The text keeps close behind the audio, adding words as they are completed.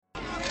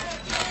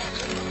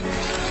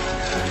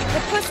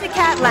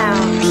Pussycat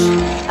Lounge,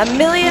 a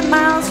million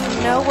miles from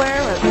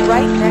nowhere, but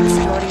right next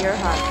door to your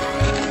heart.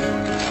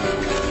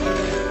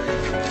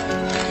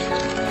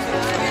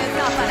 It's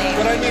not funny.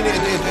 But I mean,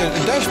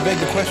 it does beg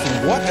the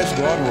question, what has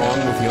gone wrong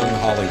with young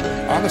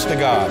Hollywood? Honest to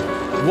God,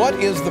 what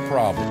is the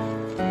problem?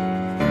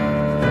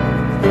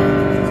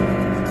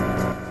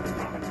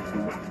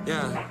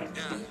 Yeah.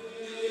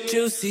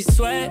 Juicy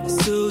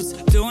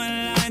sweatsuits, doing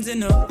lines in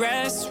the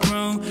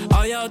restroom.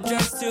 All y'all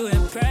dressed to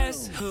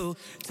impress who?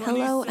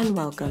 Hello and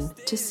welcome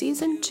to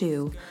Season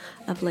 2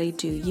 of Lay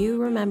Do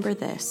You Remember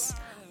This?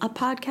 A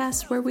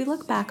podcast where we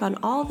look back on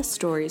all the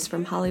stories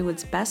from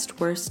Hollywood's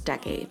best-worst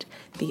decade,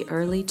 the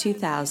early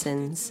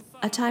 2000s,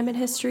 a time in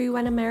history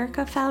when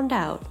America found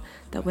out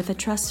that with a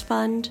trust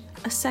fund,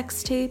 a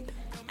sex tape,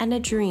 and a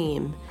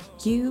dream,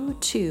 you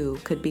too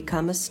could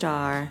become a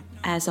star.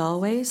 As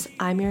always,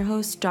 I'm your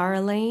host,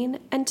 Dara Lane,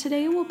 and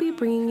today we'll be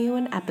bringing you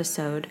an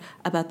episode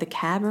about the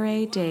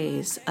cabaret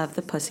days of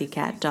the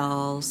Pussycat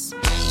Dolls.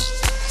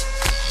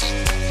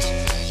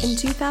 In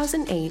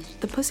 2008,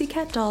 the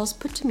Pussycat Dolls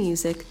put to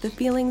music the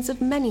feelings of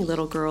many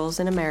little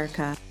girls in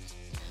America.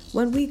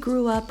 When we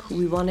grew up,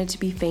 we wanted to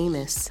be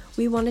famous.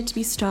 We wanted to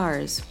be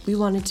stars. We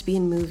wanted to be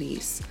in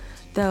movies.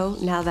 Though,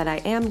 now that I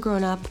am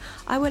grown up,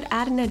 I would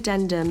add an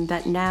addendum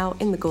that now,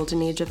 in the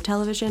golden age of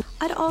television,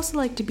 I'd also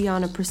like to be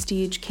on a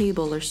prestige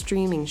cable or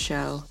streaming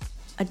show.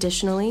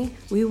 Additionally,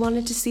 we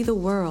wanted to see the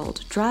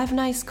world, drive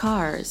nice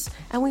cars,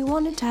 and we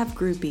wanted to have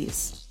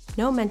groupies.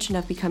 No mention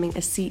of becoming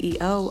a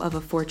CEO of a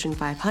Fortune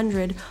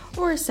 500,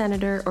 or a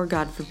senator, or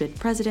God forbid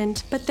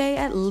president, but they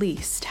at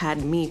least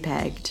had me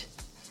pegged.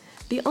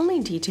 The only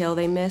detail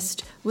they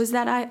missed was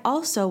that I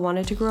also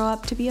wanted to grow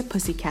up to be a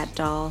pussycat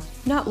doll,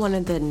 not one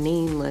of the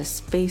nameless,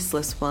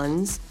 faceless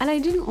ones, and I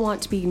didn't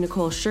want to be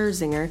Nicole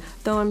Scherzinger,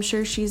 though I'm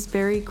sure she's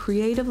very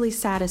creatively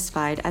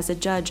satisfied as a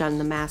judge on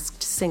The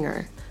Masked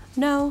Singer.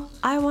 No,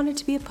 I wanted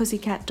to be a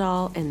pussycat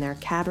doll in their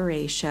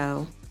cabaret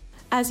show.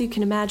 As you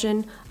can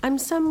imagine, I'm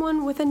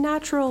someone with a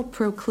natural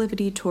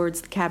proclivity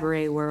towards the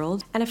cabaret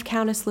world, and if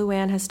Countess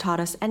Luann has taught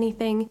us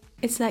anything,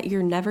 it's that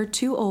you're never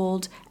too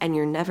old and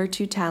you're never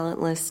too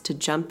talentless to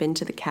jump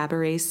into the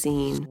cabaret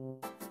scene.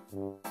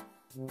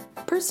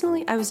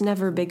 Personally, I was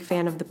never a big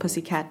fan of the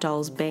Pussycat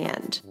Dolls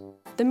band.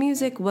 The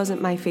music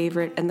wasn't my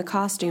favorite and the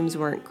costumes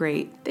weren't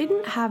great. They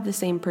didn't have the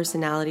same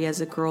personality as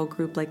a girl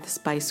group like the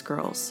Spice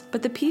Girls,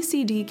 but the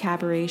PCD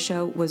cabaret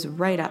show was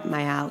right up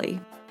my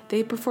alley.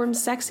 They performed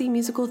sexy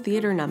musical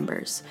theater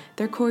numbers.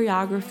 Their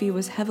choreography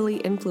was heavily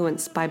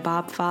influenced by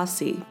Bob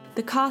Fosse.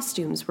 The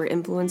costumes were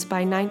influenced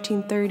by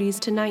 1930s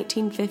to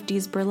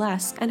 1950s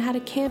burlesque and had a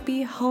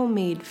campy,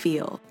 homemade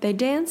feel. They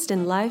danced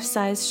in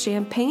life-size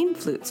champagne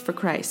flutes, for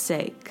Christ's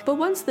sake. But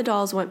once the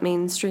dolls went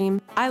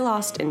mainstream, I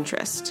lost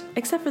interest.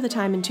 Except for the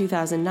time in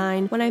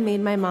 2009 when I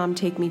made my mom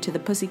take me to the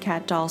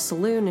Pussycat Doll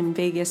Saloon in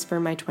Vegas for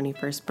my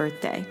 21st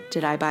birthday.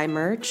 Did I buy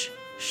merch?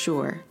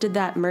 Sure. Did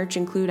that merch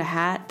include a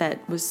hat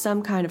that was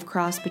some kind of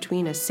cross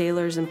between a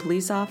sailors and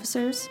police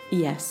officers?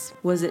 Yes.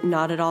 Was it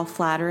not at all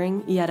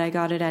flattering, yet I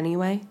got it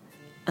anyway?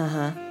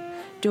 Uh-huh.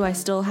 Do I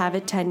still have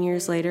it 10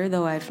 years later,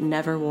 though I've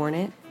never worn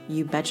it?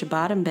 You betcha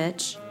bottom,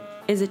 bitch.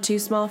 Is it too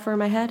small for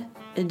my head?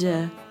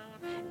 Duh.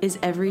 Is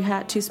every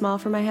hat too small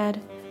for my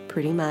head?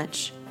 Pretty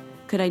much.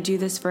 Could I do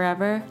this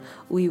forever?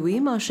 Oui, oui,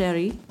 mon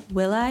chéri.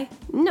 Will I?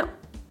 No.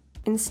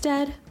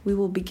 Instead, we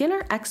will begin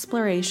our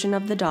exploration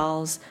of the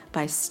dolls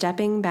by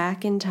stepping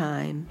back in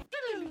time.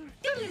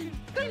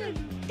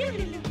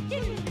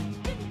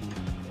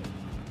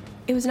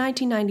 It was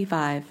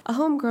 1995. A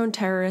homegrown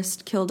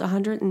terrorist killed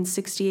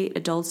 168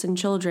 adults and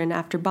children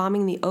after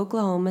bombing the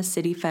Oklahoma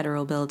City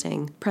Federal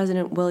Building.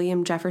 President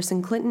William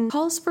Jefferson Clinton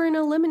calls for an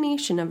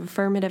elimination of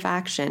affirmative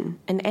action.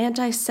 An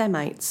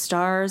anti-Semite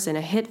stars in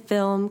a hit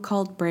film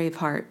called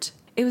Braveheart.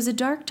 It was a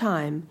dark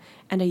time,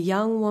 and a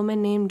young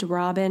woman named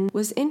Robin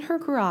was in her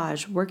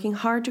garage working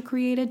hard to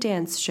create a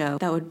dance show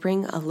that would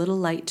bring a little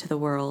light to the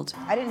world.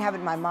 I didn't have it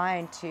in my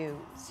mind to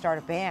start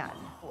a band.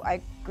 I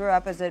grew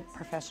up as a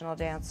professional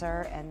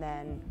dancer, and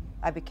then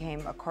I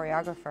became a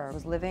choreographer. I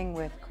was living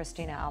with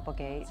Christina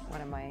Applegate,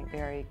 one of my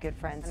very good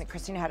friends. And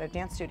Christina had a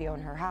dance studio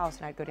in her house,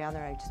 and I'd go down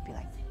there and I'd just be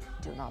like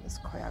doing all this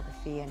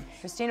choreography. And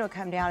Christina would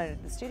come down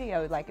into the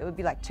studio, it would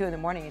be like 2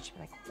 a.m, and she'd be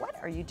like, "What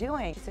are you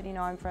doing?" She said,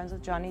 "I'm friends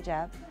with Johnny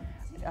Depp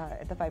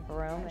at the Viper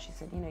Room." And she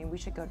said, we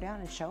should go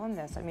down and show him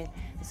this. I mean,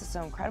 this is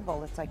so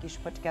incredible. It's like you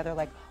should put together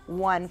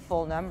one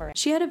full number.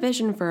 She had a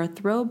vision for a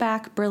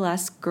throwback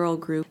burlesque girl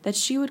group that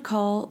she would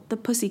call the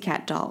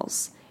Pussycat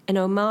Dolls, an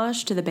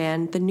homage to the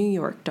band the New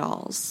York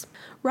Dolls.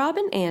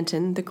 Robin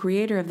Anton, the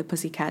creator of the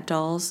Pussycat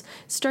Dolls,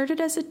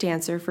 started as a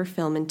dancer for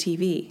film and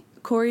TV,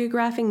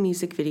 choreographing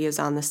music videos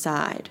on the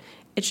side.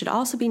 It should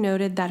also be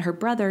noted that her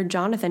brother,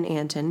 Jonathan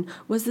Anton,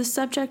 was the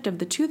subject of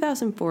the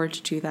 2004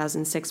 to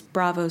 2006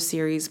 Bravo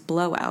series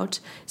Blowout,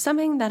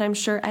 something that I'm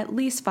sure at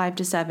least 5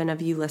 to 7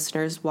 of you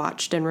listeners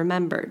watched and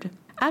remembered.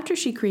 After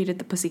she created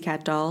the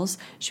Pussycat Dolls,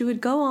 she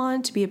would go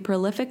on to be a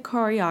prolific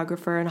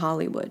choreographer in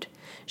Hollywood.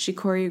 She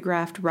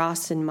choreographed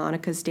Ross and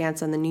Monica's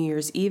dance on the New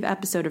Year's Eve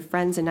episode of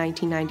Friends in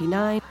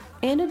 1999,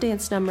 and a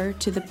dance number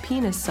to the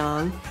Penis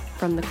song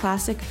from the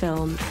classic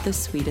film The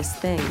Sweetest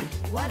Thing.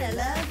 What a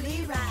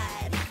lovely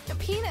ride. Your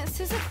penis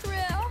is a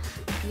thrill.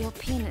 Your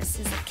penis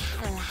is a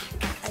Cadillac,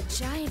 a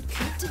giant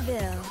Coupe de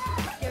Ville.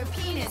 Your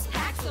penis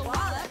packs a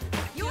wallop.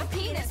 Your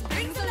penis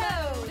brings a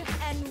load.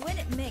 And when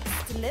it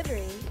makes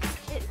delivery,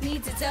 It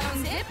needs its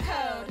own zip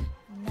code.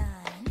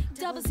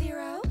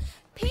 900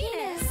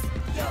 Penis.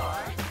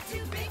 You're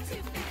too big to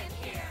fit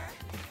in here.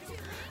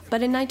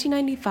 But in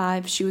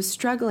 1995, she was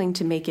struggling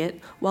to make it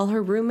while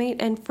her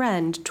roommate and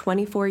friend,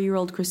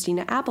 24-year-old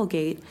Christina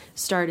Applegate,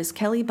 starred as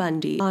Kelly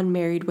Bundy on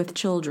Married with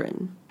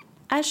Children.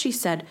 As she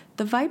said,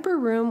 the Viper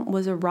Room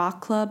was a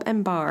rock club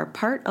and bar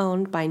part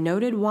owned by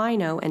noted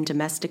wino and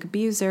domestic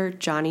abuser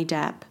Johnny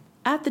Depp.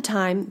 At the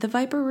time, the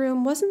Viper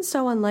Room wasn't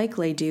so unlike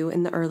Ladue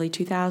in the early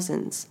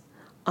 2000s.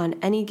 On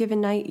any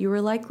given night, you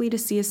were likely to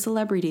see a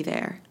celebrity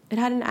there. It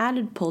had an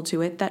added pull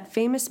to it that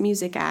famous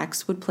music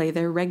acts would play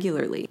there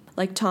regularly,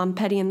 like Tom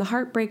Petty and the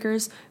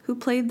Heartbreakers, who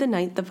played the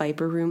night the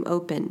Viper Room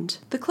opened.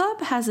 The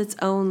club has its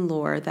own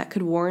lore that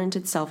could warrant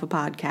itself a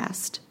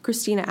podcast.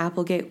 Christina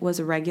Applegate was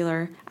a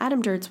regular,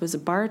 Adam Duritz was a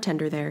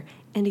bartender there,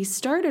 and he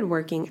started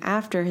working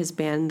after his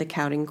band The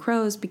Counting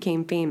Crows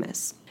became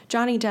famous.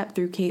 Johnny Depp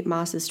threw Kate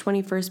Moss's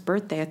 21st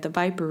birthday at the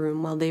Viper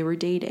Room while they were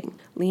dating.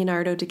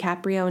 Leonardo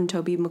DiCaprio and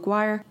Tobey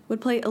Maguire would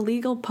play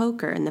illegal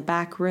poker in the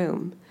back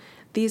room.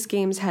 These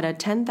games had a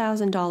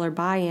 $10,000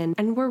 buy-in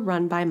and were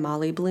run by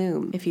Molly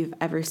Bloom. If you've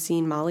ever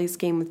seen Molly's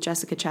Game with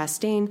Jessica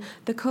Chastain,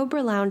 the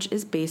Cobra Lounge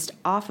is based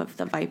off of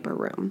the Viper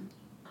Room.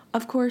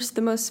 Of course,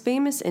 the most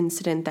famous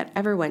incident that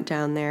ever went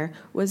down there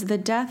was the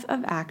death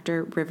of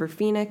actor River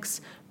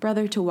Phoenix,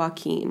 brother to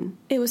Joaquin.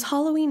 It was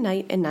Halloween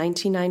night in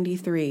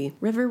 1993.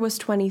 River was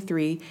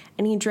 23,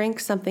 and he drank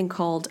something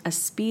called a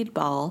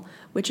speedball,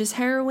 which is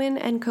heroin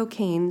and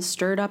cocaine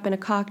stirred up in a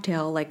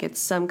cocktail like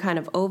it's some kind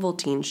of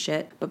Ovaltine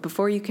shit, but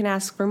before you can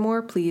ask for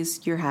more,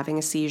 please, you're having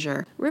a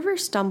seizure. River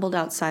stumbled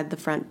outside the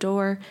front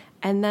door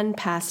and then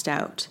passed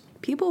out.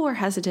 People were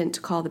hesitant to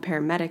call the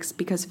paramedics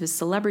because of his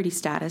celebrity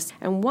status,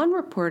 and one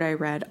report I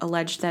read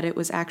alleged that it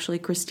was actually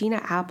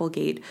Christina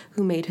Applegate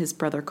who made his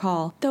brother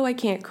call, though I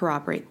can't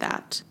corroborate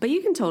that. But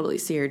you can totally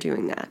see her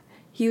doing that.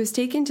 He was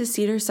taken to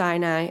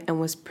Cedars-Sinai and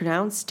was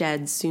pronounced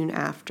dead soon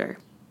after.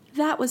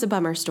 That was a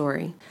bummer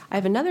story. I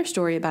have another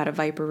story about a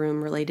Viper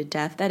Room related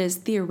death that is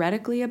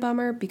theoretically a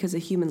bummer because a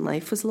human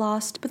life was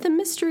lost, but the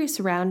mystery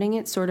surrounding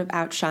it sort of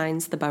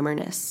outshines the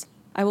bummerness.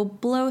 I will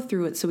blow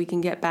through it so we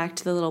can get back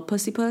to the little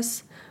pussy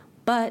puss,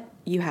 but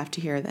you have to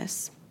hear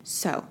this.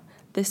 So,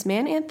 this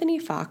man Anthony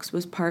Fox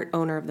was part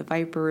owner of the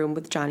Viper Room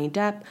with Johnny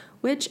Depp,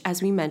 which,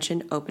 as we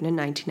mentioned, opened in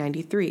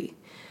 1993.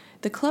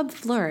 The club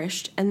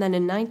flourished, and then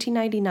in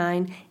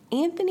 1999,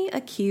 Anthony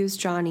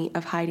accused Johnny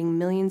of hiding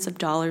millions of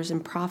dollars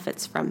in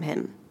profits from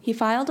him. He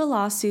filed a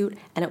lawsuit,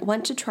 and it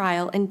went to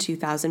trial in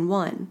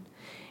 2001.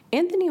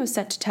 Anthony was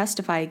set to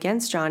testify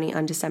against Johnny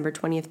on December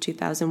 20th,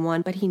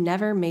 2001, but he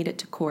never made it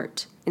to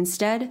court.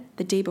 Instead,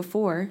 the day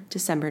before,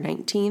 December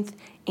 19th,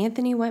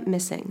 Anthony went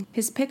missing.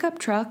 His pickup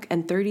truck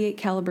and .38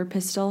 caliber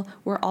pistol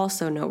were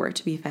also nowhere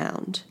to be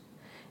found.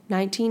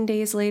 19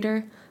 days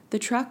later, the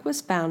truck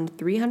was found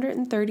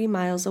 330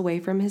 miles away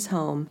from his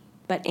home,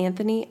 but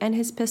Anthony and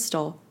his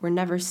pistol were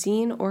never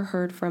seen or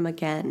heard from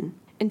again.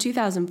 In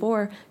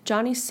 2004,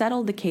 Johnny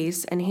settled the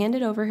case and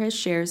handed over his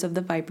shares of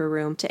the Viper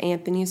Room to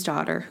Anthony's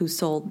daughter, who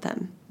sold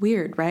them.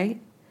 Weird, right?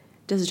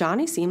 Does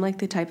Johnny seem like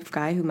the type of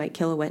guy who might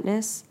kill a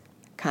witness?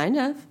 Kind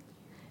of.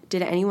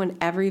 Did anyone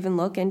ever even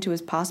look into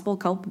his possible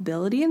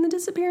culpability in the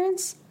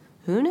disappearance?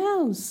 Who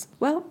knows?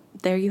 Well,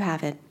 there you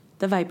have it.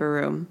 The Viper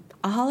Room.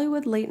 A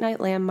Hollywood late-night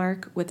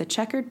landmark with a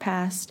checkered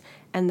past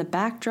and the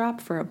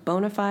backdrop for a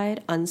bona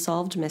fide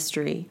unsolved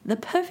mystery. The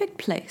perfect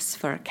place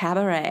for a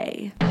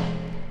cabaret.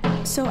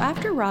 So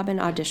after Robin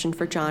auditioned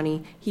for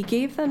Johnny, he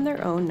gave them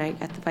their own night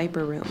at the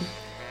Viper Room.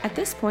 At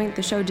this point,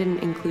 the show didn't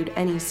include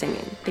any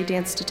singing. They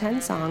danced to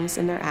 10 songs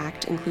in their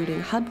act,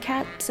 including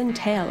Hubcaps and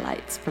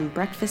Taillights from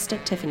Breakfast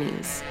at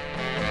Tiffany's.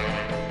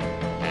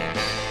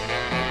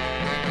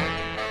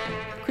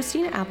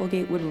 Christina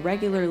Applegate would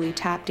regularly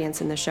tap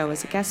dance in the show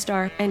as a guest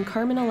star, and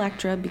Carmen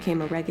Electra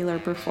became a regular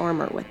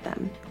performer with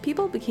them.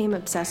 People became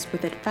obsessed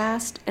with it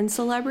fast, and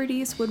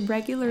celebrities would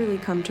regularly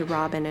come to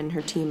Robin and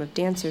her team of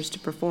dancers to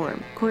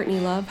perform. Courtney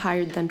Love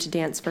hired them to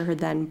dance for her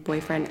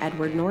then-boyfriend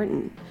Edward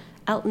Norton.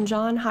 Elton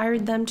John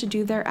hired them to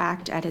do their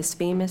act at his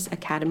famous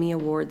Academy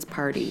Awards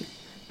party.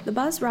 The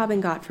buzz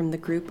Robin got from the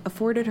group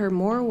afforded her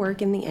more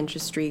work in the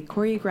industry,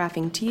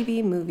 choreographing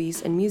TV,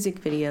 movies, and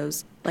music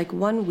videos like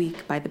 1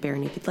 Week by the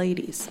Barenaked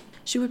Ladies.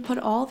 She would put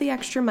all the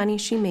extra money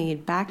she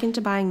made back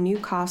into buying new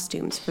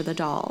costumes for the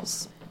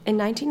dolls. In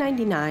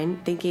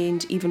 1999, they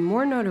gained even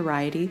more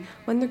notoriety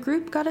when the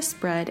group got a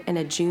spread in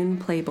a June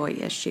Playboy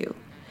issue.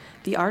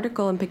 The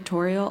article and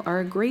pictorial are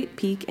a great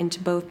peek into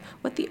both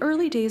what the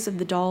early days of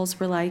the dolls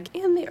were like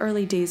and the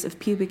early days of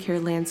pubic hair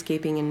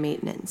landscaping and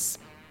maintenance.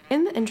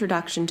 In the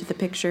introduction to the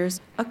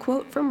pictures, a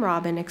quote from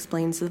Robin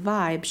explains the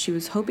vibe she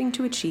was hoping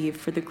to achieve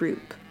for the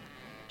group.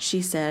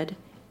 She said,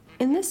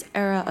 In this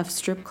era of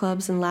strip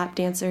clubs and lap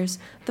dancers,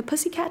 the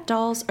Pussycat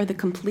Dolls are the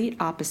complete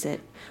opposite.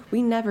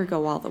 We never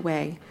go all the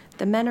way.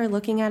 The men are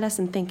looking at us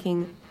and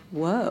thinking,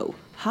 whoa,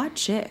 hot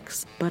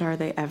chicks, but are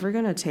they ever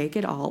gonna take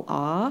it all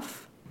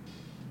off?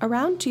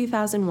 Around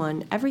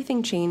 2001,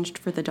 everything changed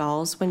for the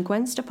Dolls when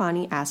Gwen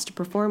Stefani asked to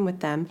perform with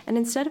them and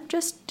instead of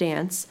just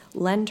dance,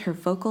 lend her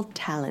vocal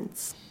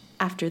talents.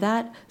 After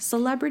that,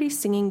 celebrity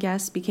singing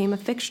guests became a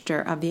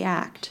fixture of the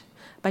act.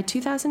 By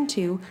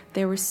 2002,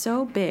 they were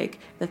so big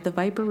that the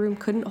Viper Room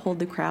couldn't hold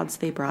the crowds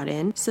they brought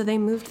in, so they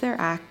moved their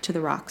act to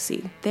the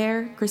Roxy.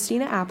 There,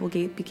 Christina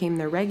Applegate became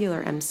their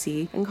regular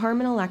MC, and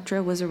Carmen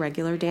Electra was a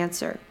regular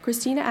dancer.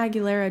 Christina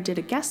Aguilera did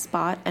a guest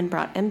spot and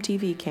brought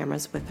MTV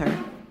cameras with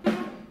her.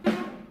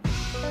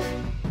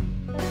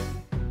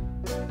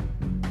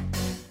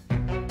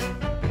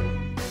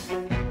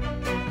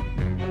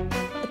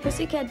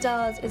 Pussycat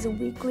Dolls is a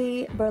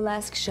weekly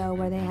burlesque show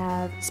where they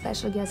have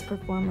special guest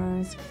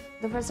performers.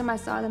 The first time I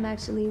saw them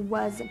actually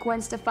was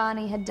Gwen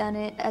Stefani had done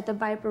it at the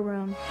Viper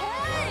Room.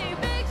 Hey,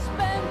 big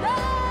spender!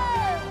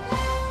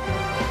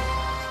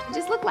 It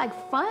just looked like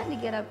fun to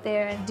get up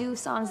there and do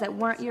songs that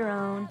weren't your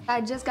own.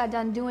 I just got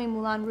done doing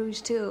Moulin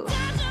Rouge too.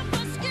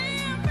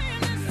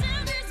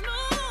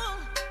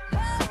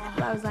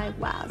 I was like,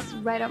 wow, this is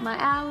right up my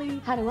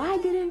alley. How do I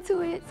get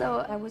into it?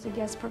 So I was a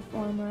guest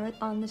performer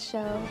on the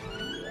show.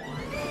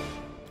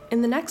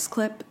 In the next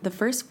clip, the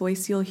first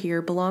voice you'll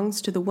hear belongs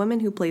to the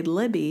woman who played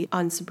Libby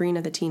on Sabrina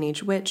the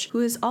Teenage Witch,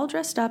 who is all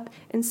dressed up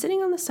and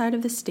sitting on the side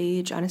of the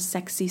stage on a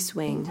sexy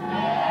swing. Ladies and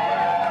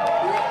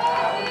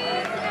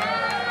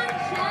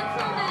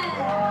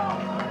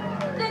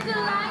gentlemen, the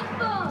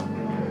delightful,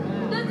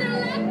 the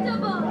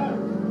delectable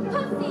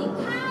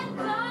Pussycat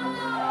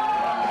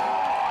Dolls!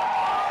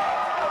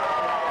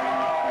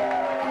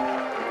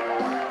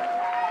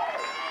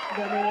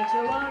 The minute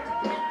you want to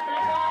get that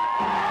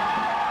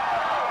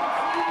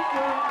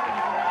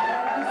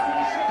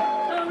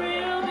a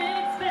real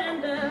big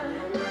spender,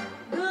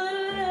 good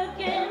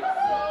looking,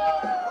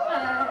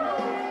 fine.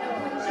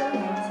 Put your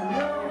hands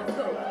on what's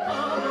going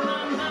on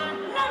my mind.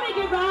 Let me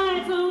get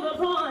right to the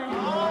point.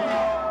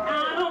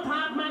 I don't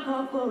pop my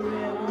cork for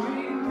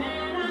every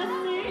man I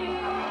see.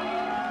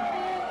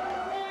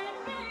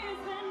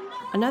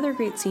 Another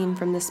great scene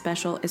from this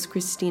special is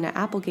Christina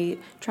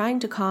Applegate trying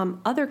to calm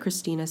other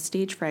Christina's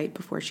stage fright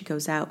before she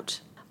goes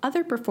out.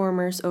 Other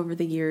performers over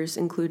the years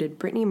included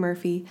Brittany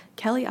Murphy,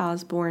 Kelly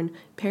Osbourne,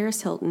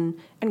 Paris Hilton,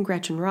 and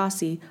Gretchen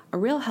Rossi, a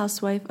real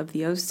housewife of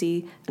the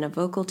OC and a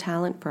vocal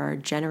talent for our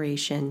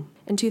generation.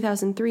 In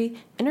 2003,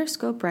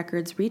 Interscope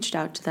Records reached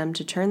out to them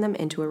to turn them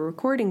into a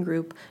recording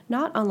group,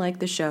 not unlike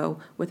the show,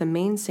 with a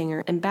main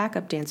singer and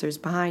backup dancers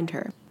behind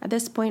her. At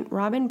this point,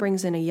 Robin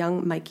brings in a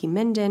young Mikey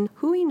Minden,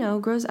 who we know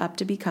grows up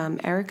to become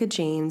Erika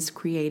Jayne's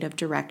creative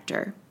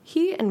director.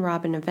 He and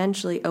Robin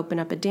eventually open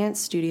up a dance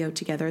studio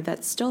together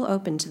that's still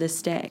open to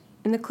this day.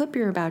 In the clip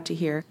you're about to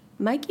hear,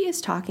 Mikey is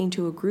talking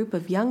to a group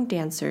of young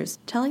dancers,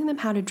 telling them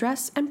how to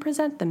dress and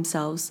present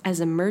themselves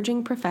as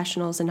emerging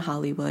professionals in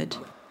Hollywood.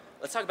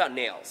 Let's talk about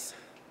nails.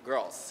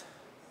 Girls.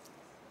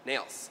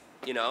 Nails.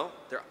 You know?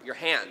 They're your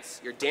hands.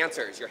 Your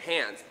dancers. Your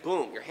hands.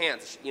 Boom. Your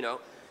hands. You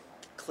know?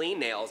 Clean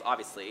nails,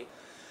 obviously.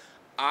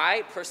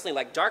 I personally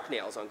like dark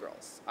nails on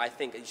girls. I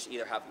think you should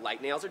either have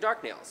light nails or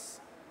dark nails.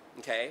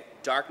 Okay?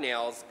 Dark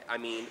nails, I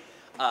mean,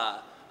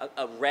 a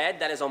red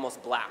that is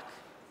almost black.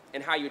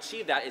 And how you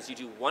achieve that is you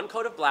do one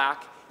coat of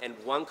black and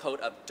one coat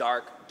of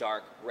dark,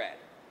 dark red.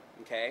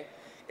 Okay?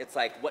 It's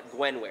like what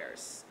Gwen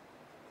wears.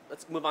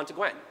 Let's move on to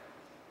Gwen.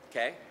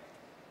 Okay?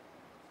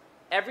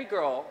 Every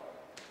girl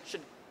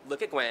should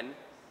look at Gwen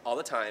all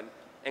the time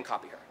and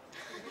copy her.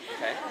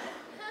 Okay?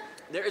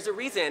 There is a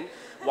reason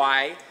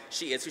why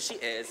she is who she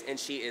is, and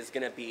she is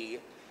gonna be,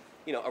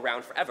 you know,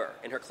 around forever.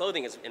 And her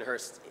clothing is, in her,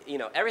 you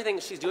know, everything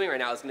she's doing right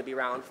now is gonna be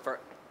around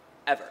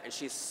forever. And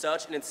she's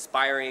such an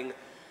inspiring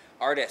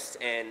artist,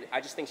 and I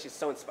just think she's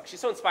so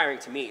inspiring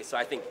to me. So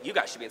I think you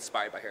guys should be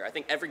inspired by her. I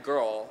think every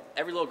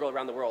little girl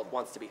around the world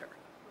wants to be her,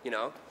 you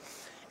know?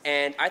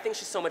 And I think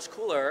she's so much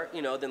cooler,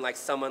 you know, than like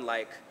someone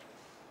like,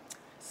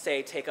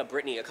 say, take a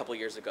Britney a couple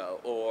years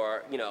ago,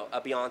 or, you know, a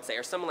Beyonce,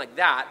 or someone like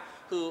that,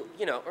 who,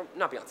 you know, or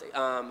not Beyonce,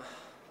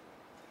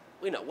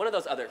 you know, one of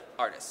those other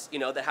artists, you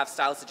know, that have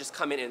stylists that just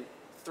come in and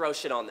throw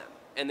shit on them.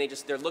 And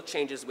their look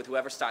changes with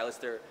whoever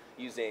stylist they're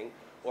using,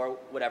 or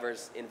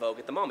whatever's in vogue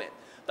at the moment.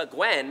 But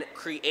Gwen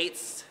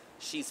creates,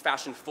 she's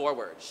fashion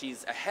forward,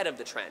 she's ahead of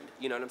the trend,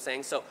 you know what I'm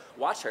saying? So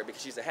watch her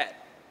because she's ahead.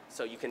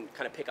 So you can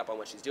kind of pick up on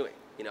what she's doing,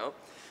 you know?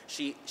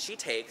 She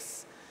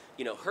takes,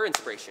 you know, her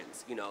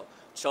inspirations, you know,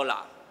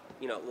 Chola,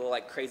 you know, little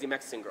like crazy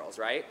Mexican girls,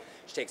 right?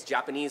 She takes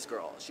Japanese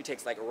girls, she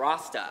takes like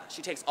Rasta,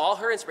 she takes all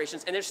her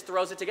inspirations and just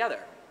throws it together.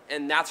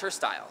 And that's her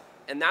style.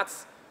 And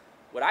that's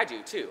what I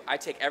do too. I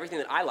take everything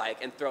that I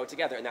like and throw it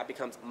together, and that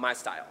becomes my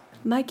style.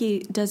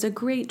 Mikey does a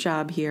great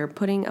job here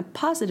putting a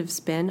positive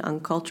spin on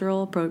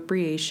cultural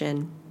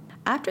appropriation.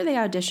 After they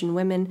audition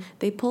women,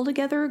 they pull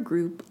together a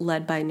group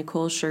led by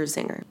Nicole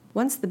Scherzinger.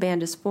 Once the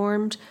band is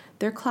formed,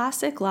 their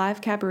classic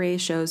live cabaret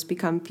shows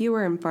become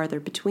fewer and farther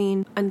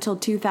between until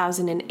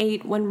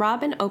 2008 when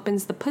Robin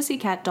opens the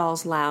Pussycat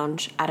Dolls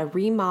Lounge at a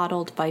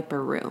remodeled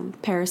Viper Room.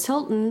 Paris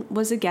Hilton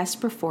was a guest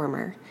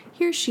performer.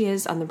 Here she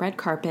is on the red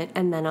carpet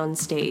and then on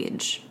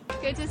stage.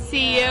 Good to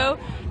see you.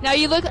 Now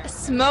you look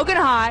smoking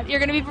hot. You're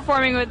going to be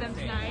performing with them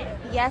tonight.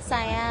 Yes,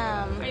 I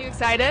am. Are you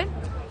excited?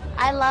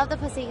 I love the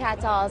Pussycat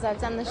Dolls.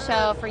 I've done the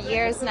show for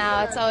years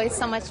now. It's always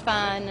so much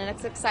fun, and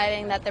it's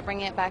exciting that they're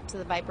bringing it back to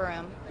the Viper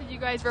Room. Did you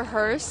guys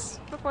rehearse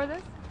before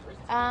this?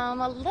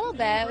 A little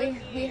bit.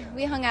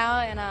 We hung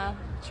out and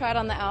tried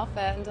on the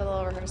outfit and did a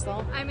little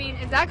rehearsal. I mean,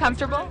 is that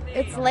comfortable?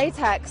 It's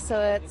latex, so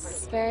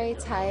it's very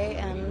tight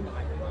and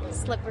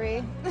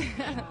slippery.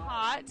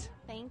 Hot.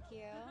 Thank you.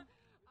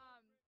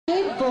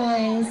 Hey,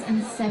 boys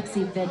and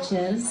sexy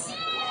bitches.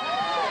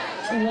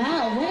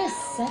 Wow, what a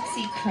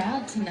sexy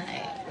crowd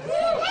tonight.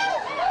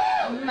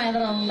 My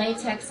little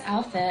latex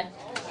outfit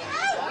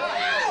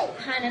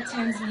kind of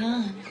turns me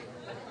on.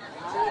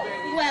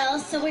 Well,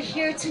 so we're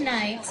here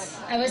tonight.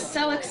 I was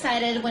so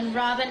excited when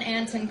Robin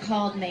Anton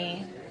called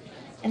me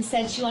and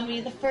said she wanted me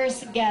to be the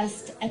first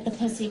guest at the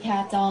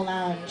Pussycat Doll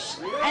Lounge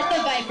at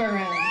the Viper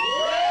Room.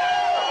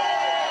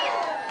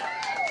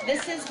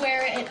 This is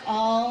where it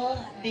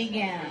all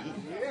began.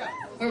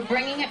 We're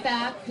bringing it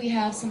back. We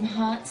have some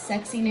hot,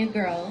 sexy new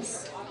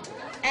girls.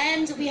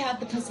 And we have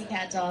the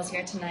Pussycat Dolls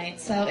here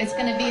tonight, so it's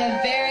going to be a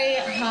very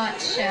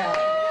hot show.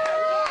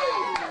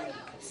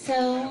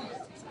 So,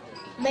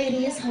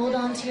 ladies, hold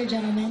on to your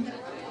gentlemen.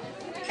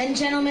 And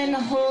gentlemen,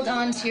 hold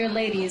on to your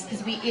ladies,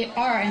 because we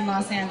are in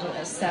Los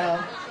Angeles, so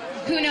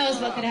who knows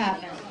what could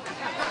happen.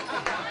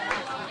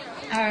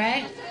 All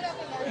right,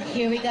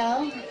 here we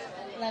go.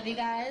 Love you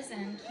guys,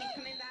 and keep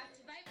coming back to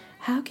Viper.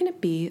 How can it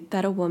be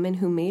that a woman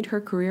who made her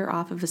career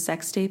off of a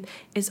sex tape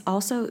is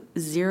also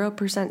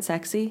 0%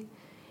 sexy?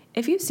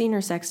 If you've seen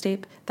her sex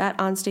tape, that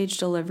onstage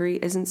delivery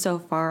isn't so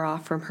far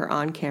off from her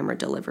on-camera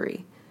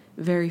delivery.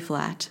 Very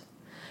flat.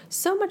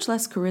 So much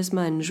less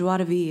charisma and joie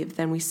de vivre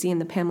than we see in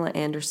the Pamela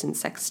Anderson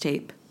sex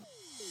tape.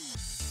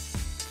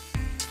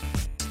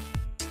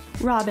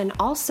 Robin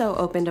also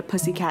opened a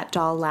Pussycat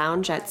Doll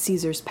Lounge at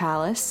Caesar's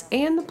Palace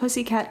and the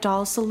Pussycat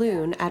Doll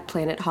Saloon at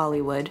Planet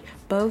Hollywood,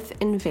 both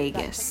in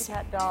Vegas.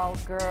 Pussycat Doll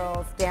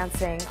girls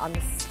dancing on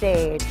the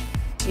stage.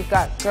 You've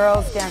got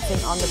girls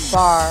dancing on the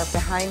bar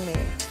behind me.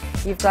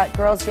 You've got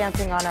girls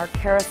dancing on our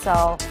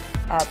carousel,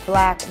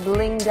 black,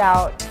 blinged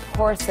out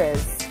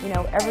horses. You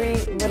know, every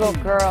little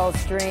girl's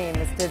dream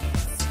is to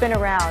spin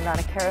around on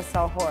a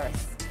carousel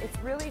horse. It's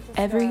really just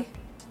every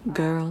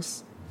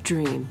girl's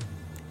dream.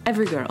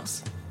 Every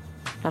girl's.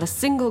 Not a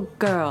single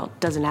girl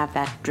doesn't have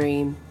that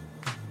dream.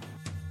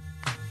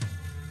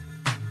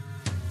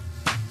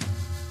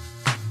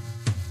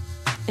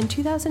 In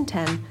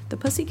 2010, the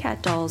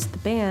Pussycat Dolls, the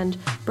band,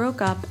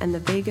 broke up and the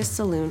Vegas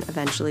Saloon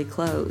eventually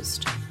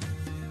closed.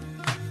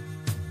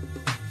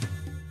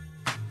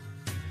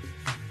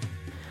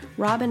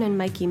 Robin and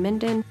Mikey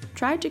Minden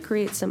tried to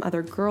create some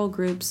other girl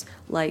groups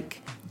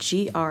like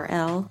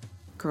GRL,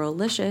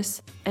 Girlicious,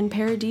 and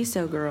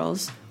Paradiso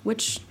Girls,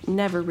 which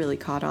never really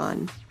caught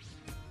on.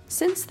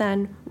 Since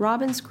then,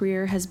 Robin's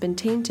career has been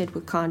tainted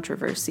with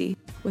controversy,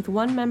 with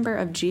one member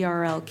of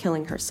GRL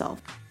killing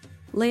herself.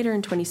 Later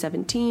in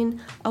 2017,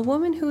 a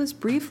woman who was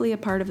briefly a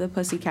part of the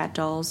Pussycat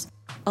Dolls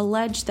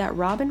alleged that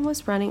Robin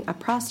was running a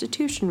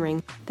prostitution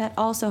ring that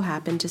also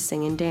happened to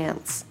sing and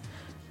dance,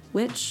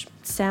 which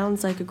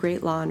sounds like a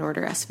great Law &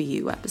 Order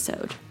SVU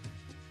episode.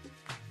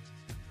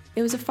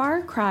 It was a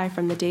far cry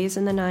from the days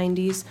in the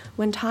 90s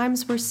when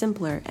times were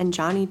simpler and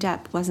Johnny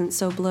Depp wasn't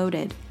so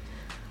bloated.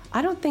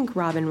 I don't think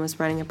Robin was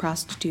running a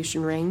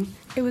prostitution ring.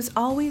 It was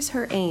always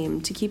her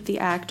aim to keep the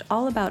act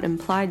all about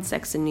implied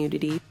sex and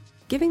nudity,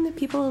 giving the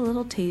people a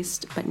little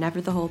taste but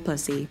never the whole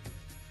pussy.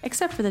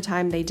 Except for the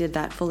time they did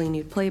that fully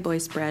nude Playboy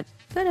spread,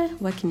 but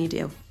what can you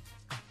do?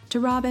 To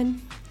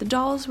Robin, the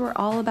dolls were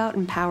all about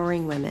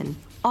empowering women.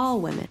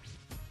 All women.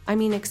 I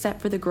mean, except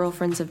for the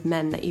girlfriends of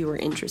men that you were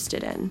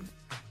interested in.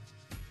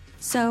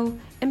 So,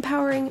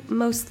 empowering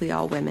mostly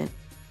all women.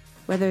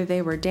 Whether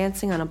they were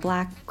dancing on a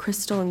black,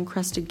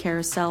 crystal-encrusted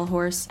carousel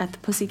horse at the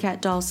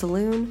Pussycat Doll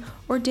Saloon,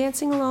 or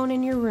dancing alone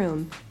in your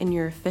room in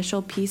your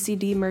official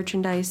PCD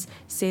merchandise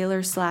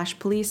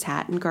sailor/police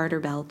hat and garter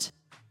belt.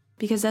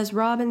 Because as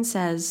Robin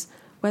says,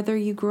 whether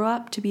you grow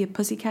up to be a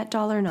pussycat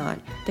doll or not,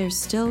 there's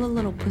still a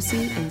little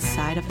pussy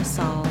inside of us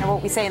all. And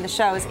what we say in the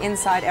show is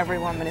inside every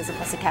woman is a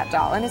pussycat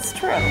doll, and it's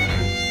true.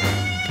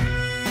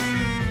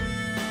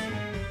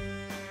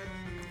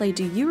 Play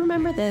Do You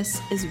Remember This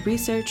is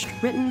researched,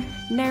 written,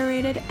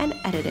 narrated, and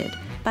edited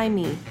by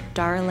me,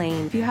 Dara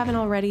Lane. If you haven't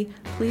already,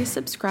 please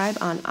subscribe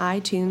on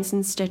iTunes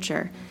and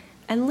Stitcher,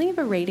 and leave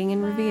a rating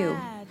and review.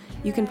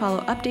 You can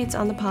follow updates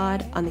on the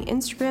pod on the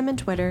Instagram and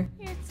Twitter.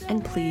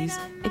 And please,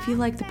 if you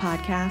like the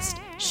podcast,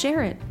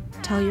 share it.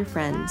 Tell your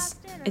friends.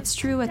 It's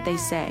true what they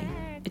say.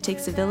 It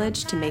takes a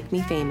village to make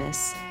me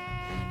famous.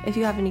 If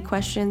you have any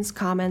questions,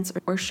 comments,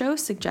 or show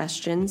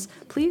suggestions,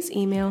 please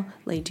email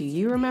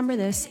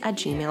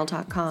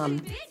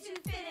ladydoyourememberthis@gmail.com.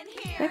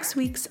 Next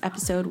week's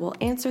episode will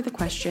answer the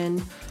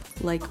question,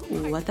 like,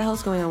 what the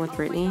hell's going on with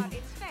Britney?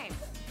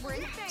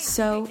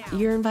 So,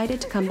 you're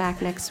invited to come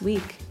back next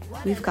week.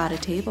 We've got a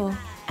table,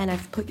 and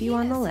I've put you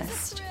on the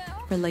list.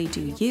 Relay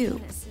Do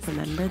You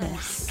Remember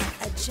This?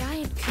 A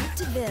giant Coupe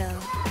de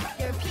Ville.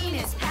 Your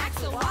penis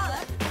packs a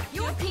wallop.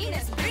 Your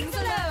penis brings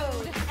a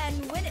load.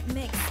 And when it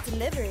makes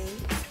delivery,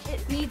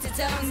 It needs its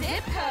own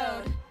zip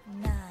code.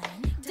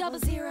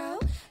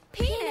 900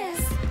 penis.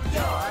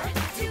 You're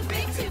too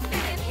big to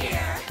fit in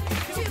here.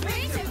 Too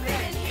big to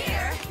fit in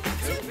here.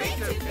 Too big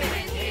to fit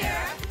in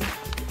here.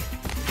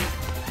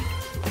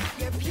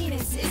 Your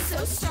penis is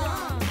so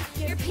strong.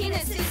 Your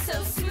penis is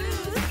so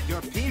smooth.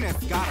 Your penis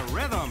got a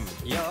rhythm.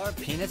 Your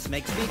penis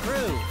makes me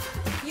groove.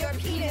 Your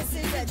penis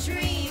is a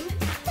dream.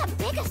 The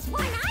biggest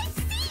one I've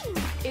seen.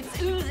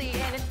 It's oozy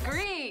and it's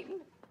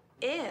green.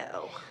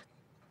 Ew.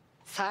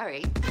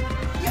 Sorry.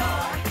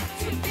 You're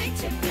too big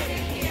to fit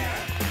in here.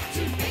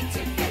 Too big to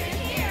fit in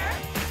here.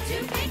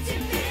 Too big to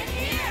fit in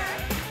here.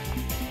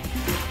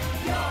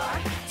 You're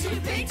too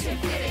big to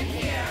fit in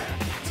here.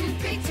 Too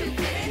big to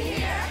fit in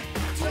here.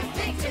 Too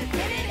big to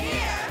fit in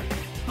here.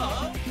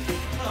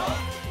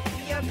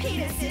 Your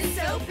penis is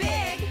so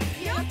big.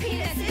 Your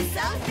penis is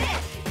so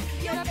thick.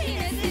 Your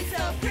penis is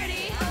so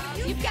pretty.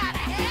 You've got a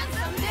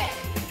handsome dick.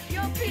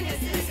 Your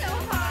penis is so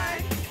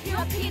hard.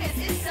 Your penis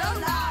is so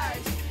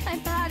large. My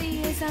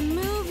body is a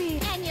movie.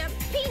 And your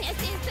penis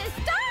is the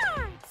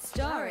star.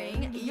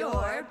 Starring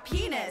your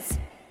penis.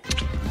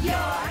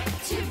 You're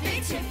too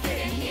big to fit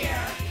in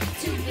here.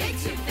 Too big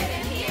to fit